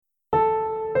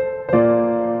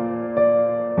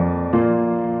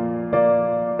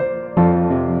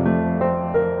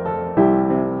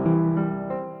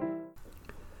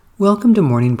Welcome to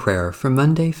Morning Prayer for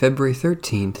Monday, February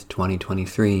 13th,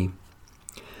 2023.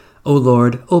 O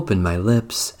Lord, open my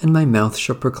lips, and my mouth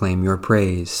shall proclaim your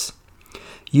praise.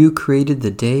 You created the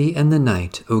day and the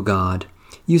night, O God.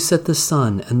 You set the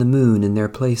sun and the moon in their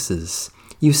places.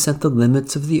 You set the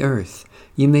limits of the earth.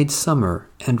 You made summer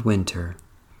and winter.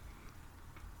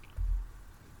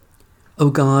 O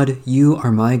God, you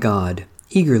are my God.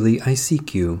 Eagerly I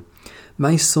seek you.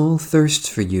 My soul thirsts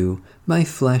for you, my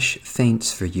flesh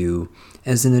faints for you,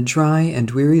 as in a dry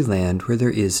and weary land where there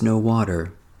is no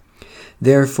water.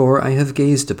 Therefore I have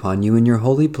gazed upon you in your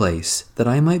holy place, that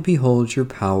I might behold your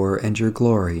power and your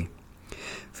glory.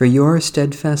 For your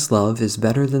steadfast love is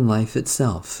better than life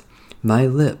itself. My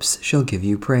lips shall give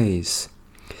you praise.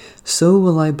 So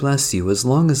will I bless you as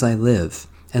long as I live,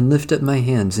 and lift up my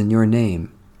hands in your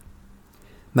name.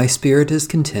 My spirit is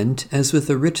content as with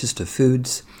the richest of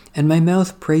foods, and my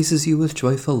mouth praises you with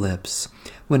joyful lips,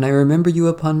 when I remember you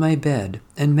upon my bed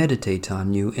and meditate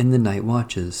on you in the night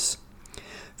watches.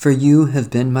 For you have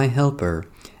been my helper,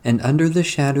 and under the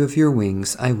shadow of your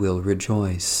wings I will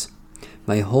rejoice.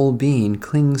 My whole being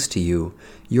clings to you,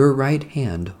 your right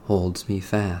hand holds me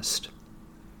fast.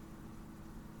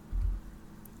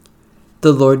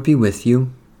 The Lord be with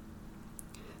you.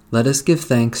 Let us give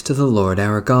thanks to the Lord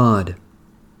our God.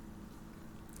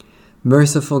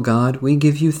 Merciful God, we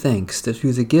give you thanks that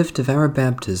through the gift of our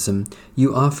baptism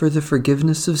you offer the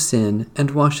forgiveness of sin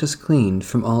and wash us clean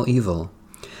from all evil.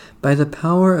 By the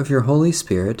power of your Holy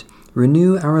Spirit,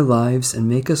 renew our lives and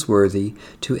make us worthy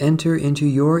to enter into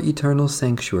your eternal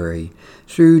sanctuary,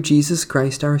 through Jesus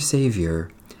Christ our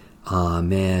Savior.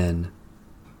 Amen.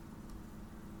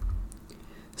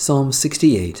 Psalm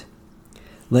 68.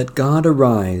 Let God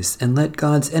arise, and let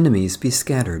God's enemies be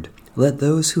scattered. Let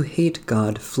those who hate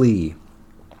God flee.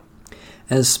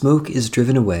 As smoke is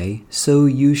driven away, so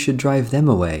you should drive them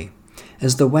away.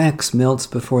 As the wax melts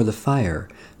before the fire,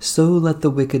 so let the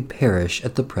wicked perish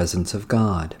at the presence of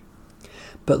God.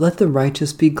 But let the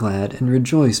righteous be glad and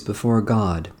rejoice before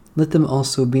God. Let them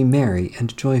also be merry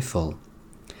and joyful.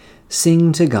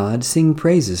 Sing to God, sing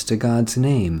praises to God's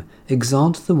name.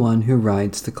 Exalt the one who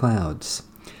rides the clouds.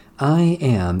 I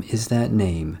am is that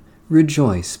name.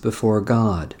 Rejoice before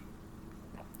God.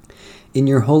 In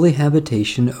your holy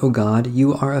habitation, O God,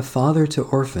 you are a father to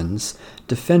orphans,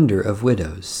 defender of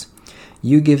widows.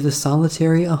 You give the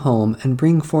solitary a home and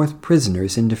bring forth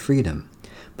prisoners into freedom,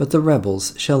 but the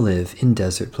rebels shall live in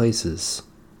desert places.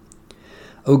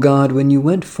 O God, when you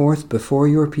went forth before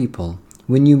your people,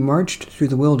 when you marched through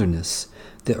the wilderness,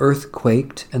 the earth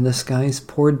quaked and the skies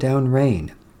poured down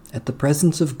rain, at the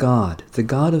presence of God, the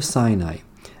God of Sinai,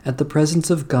 at the presence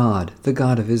of God, the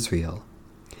God of Israel.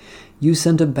 You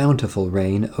sent a bountiful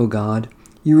rain, O God.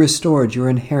 You restored your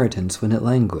inheritance when it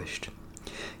languished.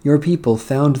 Your people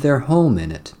found their home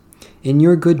in it. In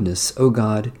your goodness, O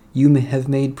God, you have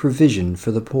made provision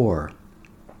for the poor.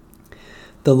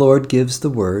 The Lord gives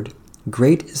the word.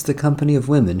 Great is the company of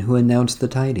women who announce the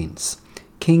tidings.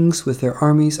 Kings with their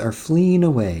armies are fleeing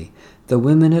away. The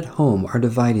women at home are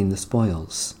dividing the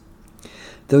spoils.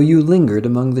 Though you lingered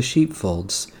among the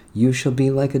sheepfolds, you shall be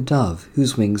like a dove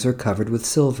whose wings are covered with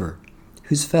silver,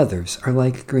 whose feathers are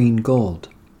like green gold.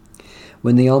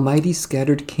 When the Almighty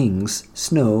scattered kings,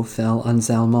 snow fell on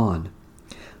Zalmon.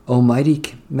 O mighty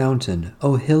mountain,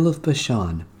 O hill of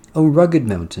Bashan, O rugged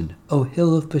mountain, O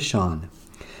hill of Bashan.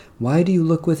 Why do you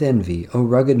look with envy, O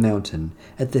rugged mountain,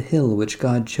 at the hill which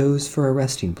God chose for a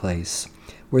resting place,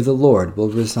 where the Lord will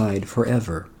reside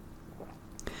forever?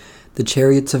 The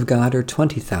chariots of God are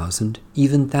 20,000,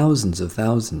 even thousands of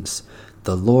thousands.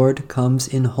 The Lord comes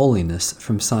in holiness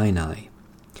from Sinai.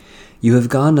 You have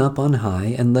gone up on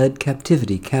high and led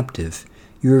captivity captive.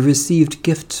 You have received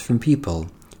gifts from people,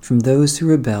 from those who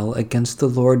rebel against the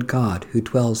Lord God who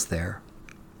dwells there.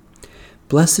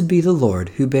 Blessed be the Lord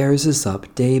who bears us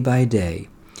up day by day.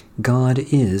 God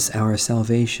is our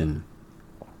salvation.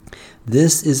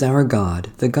 This is our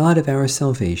God, the God of our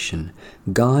salvation.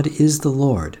 God is the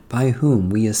Lord, by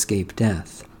whom we escape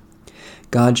death.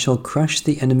 God shall crush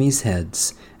the enemy's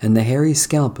heads, and the hairy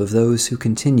scalp of those who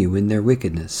continue in their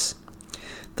wickedness.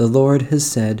 The Lord has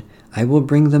said, I will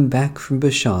bring them back from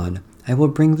Bashan, I will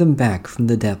bring them back from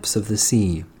the depths of the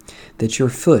sea, that your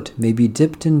foot may be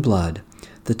dipped in blood,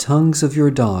 the tongues of your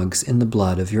dogs in the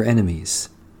blood of your enemies.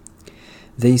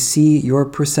 They see your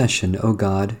procession, O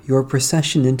God, your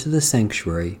procession into the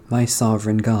sanctuary, my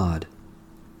sovereign God.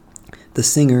 The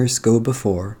singers go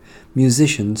before,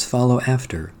 musicians follow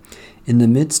after. In the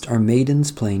midst are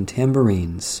maidens playing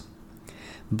tambourines.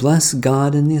 Bless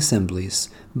God in the assemblies.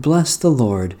 Bless the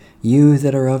Lord, you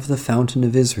that are of the fountain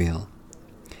of Israel.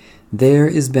 There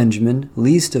is Benjamin,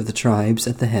 least of the tribes,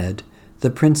 at the head, the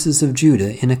princes of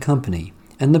Judah in a company,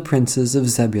 and the princes of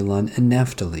Zebulun and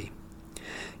Naphtali.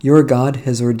 Your God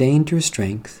has ordained your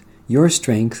strength,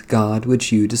 God,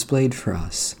 which you displayed for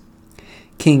us.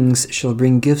 Kings shall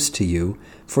bring gifts to you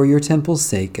for your temple's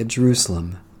sake at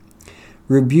Jerusalem.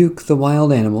 Rebuke the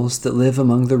wild animals that live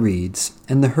among the reeds,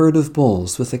 and the herd of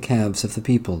bulls with the calves of the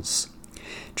peoples.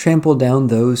 Trample down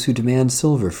those who demand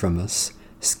silver from us.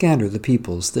 Scatter the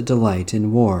peoples that delight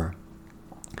in war.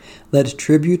 Let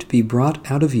tribute be brought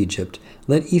out of Egypt.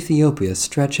 Let Ethiopia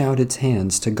stretch out its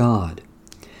hands to God.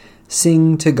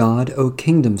 Sing to God, O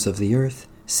kingdoms of the earth.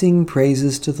 Sing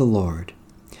praises to the Lord.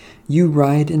 You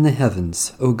ride in the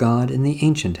heavens, O God, in the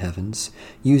ancient heavens.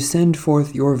 You send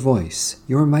forth your voice,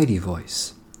 your mighty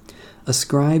voice.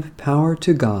 Ascribe power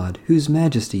to God, whose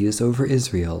majesty is over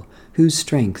Israel, whose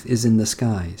strength is in the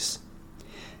skies.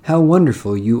 How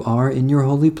wonderful you are in your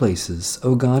holy places,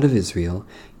 O God of Israel,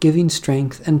 giving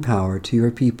strength and power to your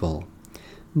people.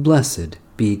 Blessed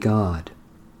be God.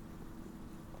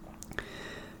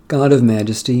 God of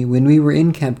majesty, when we were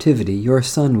in captivity, your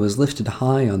Son was lifted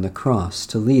high on the cross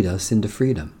to lead us into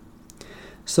freedom.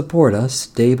 Support us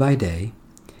day by day.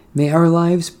 May our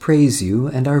lives praise you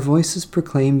and our voices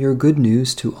proclaim your good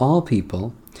news to all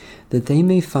people, that they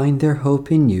may find their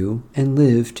hope in you and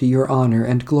live to your honor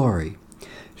and glory.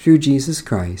 Through Jesus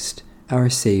Christ, our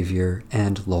Savior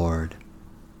and Lord.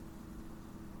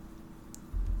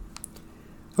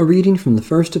 A reading from the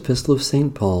first epistle of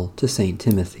St. Paul to St.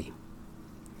 Timothy.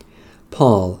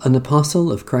 Paul, an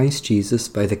apostle of Christ Jesus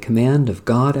by the command of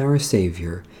God our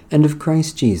Savior, and of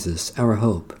Christ Jesus our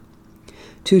hope.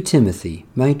 To Timothy,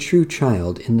 my true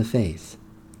child in the faith.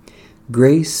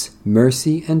 Grace,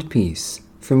 mercy, and peace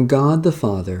from God the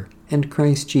Father and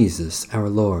Christ Jesus our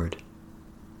Lord.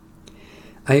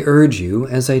 I urge you,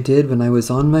 as I did when I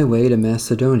was on my way to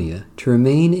Macedonia, to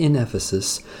remain in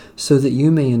Ephesus, so that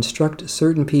you may instruct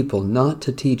certain people not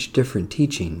to teach different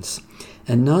teachings,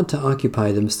 and not to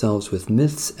occupy themselves with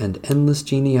myths and endless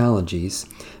genealogies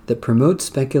that promote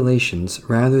speculations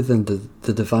rather than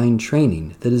the divine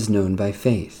training that is known by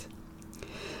faith.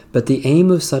 But the aim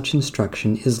of such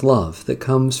instruction is love that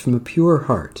comes from a pure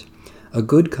heart, a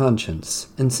good conscience,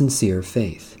 and sincere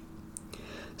faith.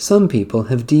 Some people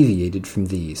have deviated from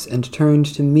these and turned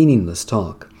to meaningless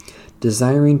talk,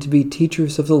 desiring to be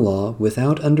teachers of the law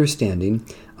without understanding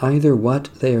either what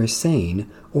they are saying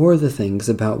or the things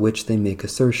about which they make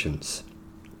assertions.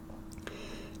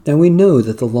 Now we know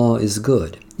that the law is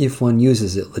good if one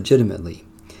uses it legitimately.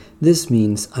 This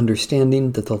means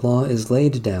understanding that the law is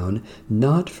laid down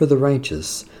not for the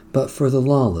righteous, but for the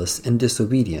lawless and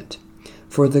disobedient,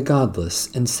 for the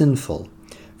godless and sinful,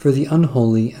 for the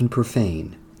unholy and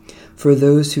profane, for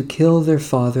those who kill their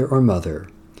father or mother,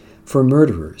 for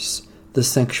murderers, the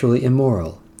sexually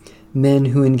immoral, men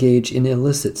who engage in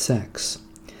illicit sex,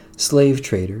 slave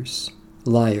traders,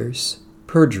 liars,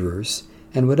 perjurers,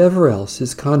 and whatever else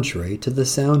is contrary to the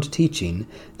sound teaching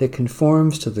that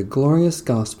conforms to the glorious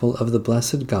gospel of the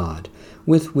blessed God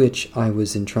with which I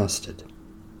was entrusted.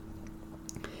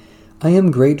 I am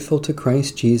grateful to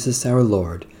Christ Jesus our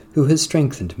Lord, who has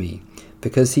strengthened me,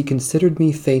 because he considered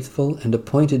me faithful and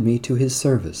appointed me to his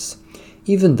service,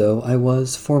 even though I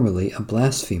was formerly a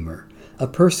blasphemer, a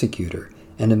persecutor,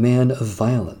 and a man of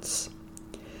violence.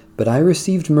 But I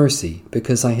received mercy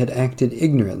because I had acted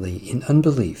ignorantly in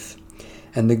unbelief,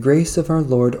 and the grace of our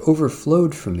Lord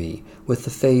overflowed for me with the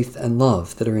faith and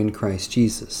love that are in Christ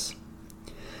Jesus.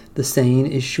 The saying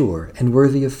is sure and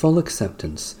worthy of full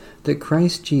acceptance that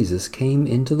Christ Jesus came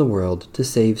into the world to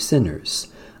save sinners,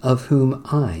 of whom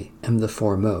I am the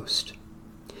foremost.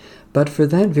 But for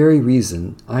that very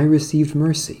reason I received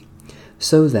mercy,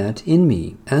 so that in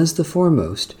me, as the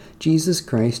foremost, Jesus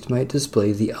Christ might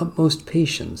display the utmost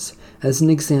patience as an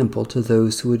example to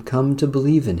those who would come to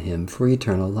believe in him for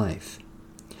eternal life.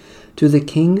 To the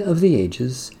King of the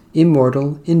ages,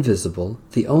 immortal, invisible,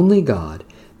 the only God,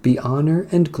 be honor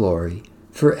and glory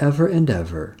forever and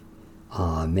ever.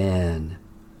 Amen.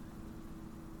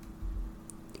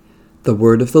 The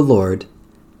word of the Lord.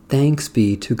 Thanks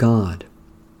be to God.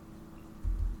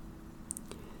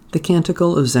 The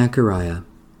Canticle of Zechariah.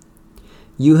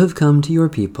 You have come to your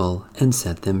people and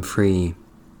set them free.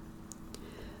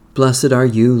 Blessed are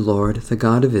you, Lord, the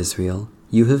God of Israel.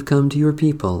 You have come to your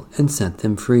people and set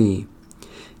them free.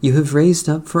 You have raised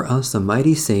up for us a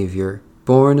mighty Savior,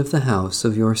 born of the house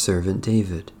of your servant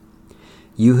David.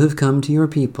 You have come to your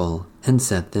people and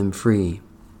set them free.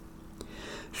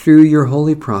 Through your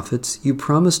holy prophets you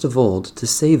promised of old to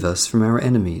save us from our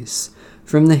enemies,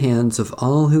 from the hands of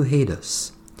all who hate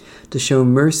us, to show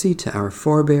mercy to our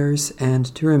forebears and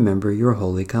to remember your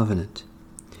holy covenant.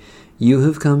 You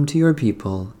have come to your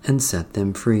people and set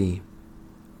them free.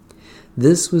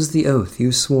 This was the oath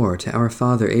you swore to our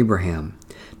father Abraham,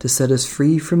 to set us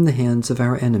free from the hands of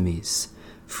our enemies,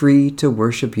 free to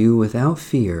worship you without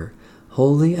fear,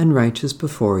 holy and righteous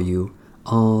before you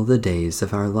all the days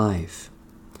of our life.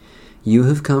 You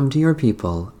have come to your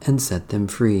people and set them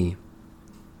free.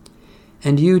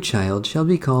 And you, child, shall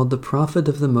be called the prophet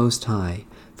of the Most High,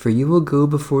 for you will go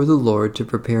before the Lord to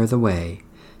prepare the way,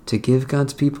 to give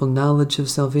God's people knowledge of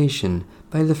salvation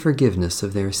by the forgiveness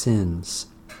of their sins.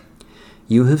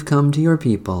 You have come to your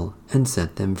people and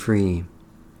set them free.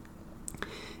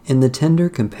 In the tender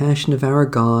compassion of our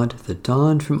God, the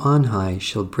dawn from on high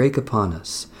shall break upon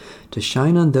us, to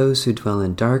shine on those who dwell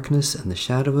in darkness and the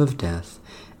shadow of death,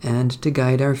 and to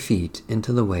guide our feet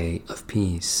into the way of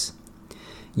peace.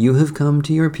 You have come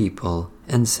to your people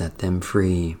and set them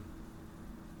free.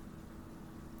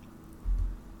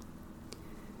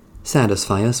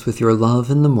 Satisfy us with your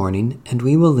love in the morning, and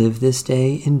we will live this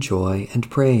day in joy and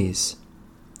praise.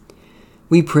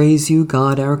 We praise you,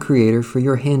 God our Creator, for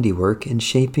your handiwork in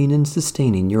shaping and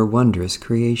sustaining your wondrous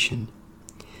creation.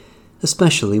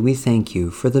 Especially we thank you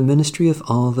for the ministry of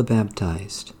all the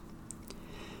baptized,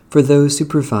 for those who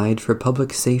provide for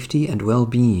public safety and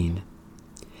well-being,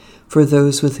 for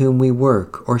those with whom we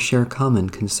work or share common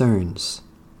concerns,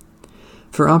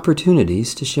 for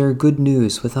opportunities to share good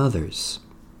news with others,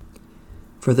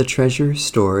 for the treasure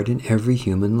stored in every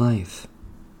human life.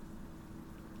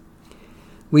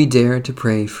 We dare to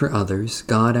pray for others,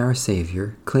 God our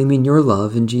Savior, claiming your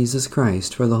love in Jesus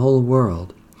Christ for the whole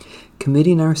world,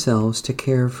 committing ourselves to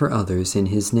care for others in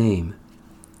his name.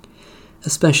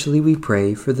 Especially we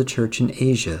pray for the Church in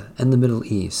Asia and the Middle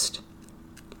East,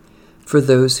 for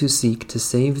those who seek to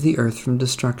save the earth from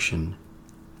destruction,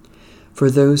 for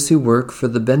those who work for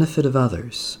the benefit of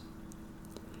others,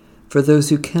 for those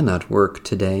who cannot work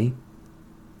today,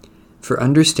 for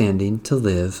understanding to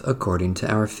live according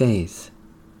to our faith.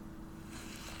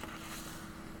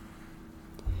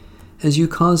 As you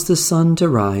cause the sun to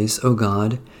rise, O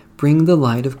God, bring the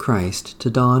light of Christ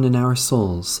to dawn in our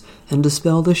souls and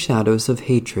dispel the shadows of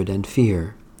hatred and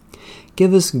fear.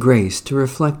 Give us grace to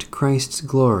reflect Christ's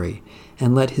glory,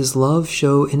 and let his love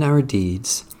show in our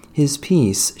deeds, his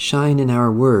peace shine in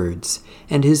our words,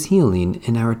 and his healing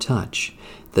in our touch,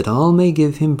 that all may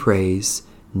give him praise,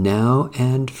 now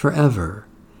and forever.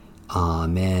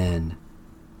 Amen.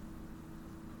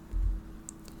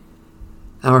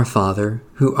 Our Father,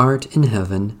 who art in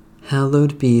heaven,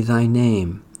 hallowed be thy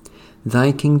name.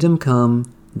 Thy kingdom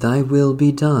come, thy will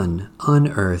be done, on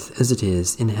earth as it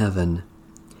is in heaven.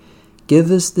 Give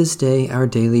us this day our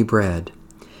daily bread,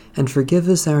 and forgive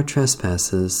us our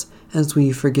trespasses, as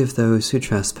we forgive those who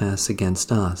trespass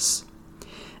against us.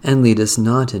 And lead us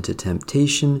not into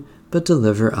temptation, but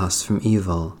deliver us from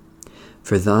evil.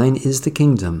 For thine is the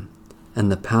kingdom,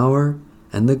 and the power,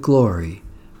 and the glory,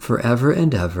 forever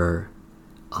and ever.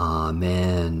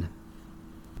 Amen.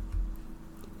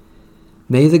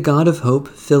 May the God of hope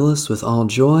fill us with all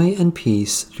joy and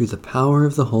peace through the power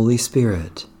of the Holy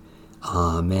Spirit.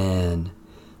 Amen.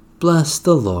 Bless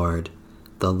the Lord.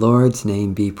 The Lord's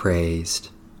name be praised.